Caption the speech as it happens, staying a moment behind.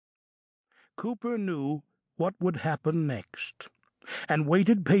Cooper knew what would happen next, and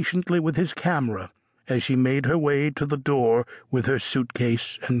waited patiently with his camera as she made her way to the door with her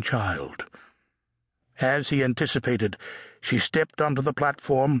suitcase and child. As he anticipated, she stepped onto the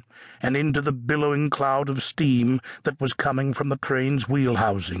platform and into the billowing cloud of steam that was coming from the train's wheel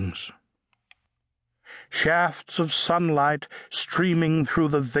housings. Shafts of sunlight streaming through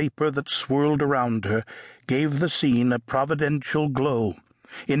the vapor that swirled around her gave the scene a providential glow,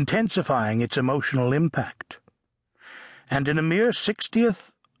 intensifying its emotional impact. And in a mere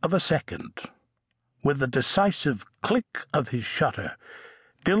 60th of a second, with the decisive click of his shutter,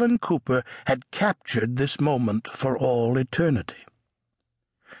 Dylan Cooper had captured this moment for all eternity.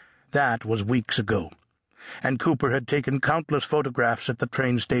 That was weeks ago, and Cooper had taken countless photographs at the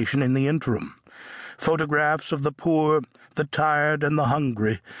train station in the interim, photographs of the poor, the tired, and the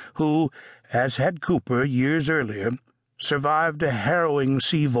hungry, who, as had Cooper years earlier, survived a harrowing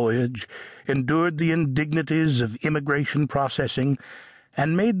sea voyage, endured the indignities of immigration processing,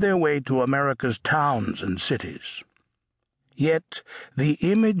 and made their way to America's towns and cities. Yet the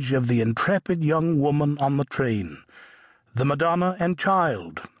image of the intrepid young woman on the train, the Madonna and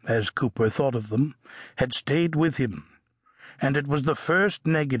child, as Cooper thought of them, had stayed with him, and it was the first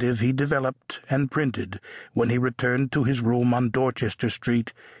negative he developed and printed when he returned to his room on Dorchester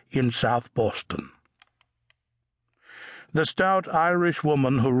Street in South Boston. The stout Irish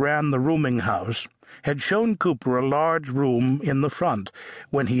woman who ran the rooming house had shown Cooper a large room in the front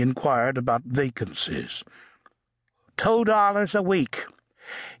when he inquired about vacancies. $2 a week.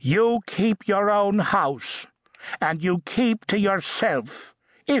 You keep your own house, and you keep to yourself,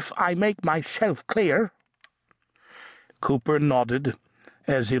 if I make myself clear. Cooper nodded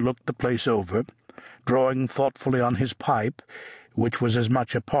as he looked the place over, drawing thoughtfully on his pipe, which was as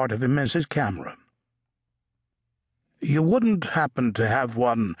much a part of him as his camera. You wouldn't happen to have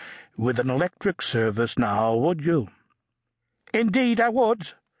one with an electric service now, would you? Indeed I would,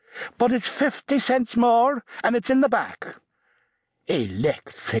 but it's 50 cents more, and it's in the back.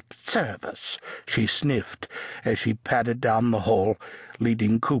 Electric service, she sniffed as she padded down the hall,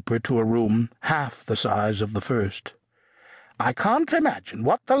 leading Cooper to a room half the size of the first. I can't imagine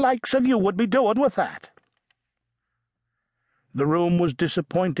what the likes of you would be doing with that. The room was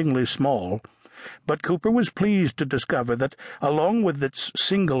disappointingly small, but Cooper was pleased to discover that, along with its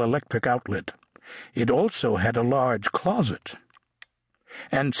single electric outlet, it also had a large closet.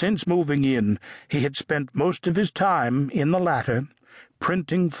 And since moving in, he had spent most of his time in the latter,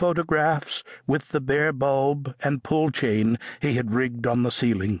 printing photographs with the bare bulb and pull chain he had rigged on the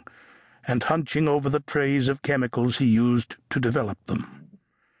ceiling, and hunching over the trays of chemicals he used to develop them.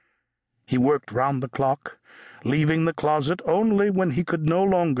 He worked round the clock, leaving the closet only when he could no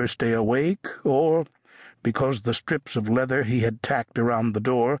longer stay awake, or, because the strips of leather he had tacked around the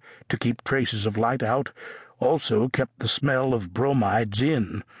door to keep traces of light out also kept the smell of bromides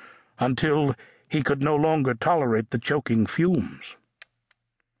in, until he could no longer tolerate the choking fumes.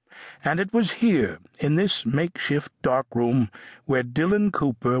 And it was here, in this makeshift dark room, where Dylan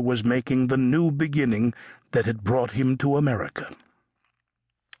Cooper was making the new beginning that had brought him to America.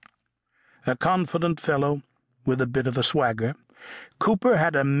 A confident fellow, with a bit of a swagger, Cooper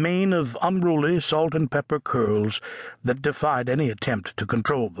had a mane of unruly salt-and-pepper curls that defied any attempt to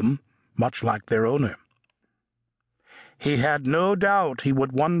control them, much like their owner. He had no doubt he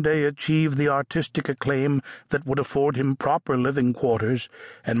would one day achieve the artistic acclaim that would afford him proper living quarters,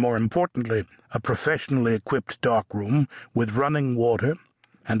 and more importantly, a professionally equipped darkroom with running water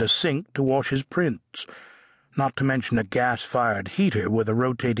and a sink to wash his prints, not to mention a gas-fired heater with a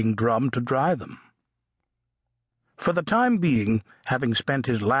rotating drum to dry them. For the time being, having spent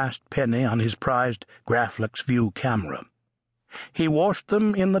his last penny on his prized Graflex View camera, he washed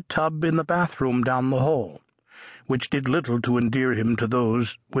them in the tub in the bathroom down the hall, which did little to endear him to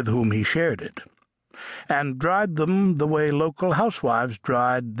those with whom he shared it, and dried them the way local housewives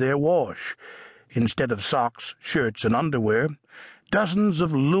dried their wash. Instead of socks, shirts, and underwear, dozens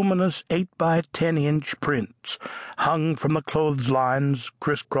of luminous 8-by-10-inch prints hung from the clotheslines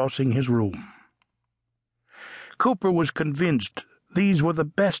crisscrossing his room. Cooper was convinced these were the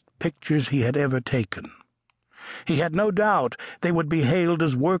best pictures he had ever taken. He had no doubt they would be hailed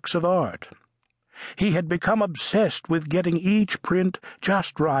as works of art. He had become obsessed with getting each print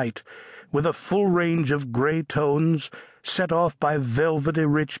just right, with a full range of gray tones set off by velvety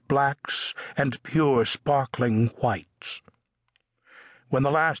rich blacks and pure sparkling whites. When the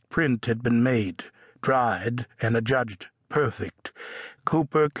last print had been made, dried, and adjudged perfect,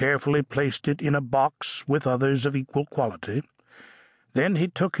 Cooper carefully placed it in a box with others of equal quality. Then he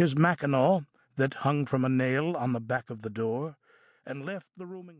took his mackinaw that hung from a nail on the back of the door and left the rooming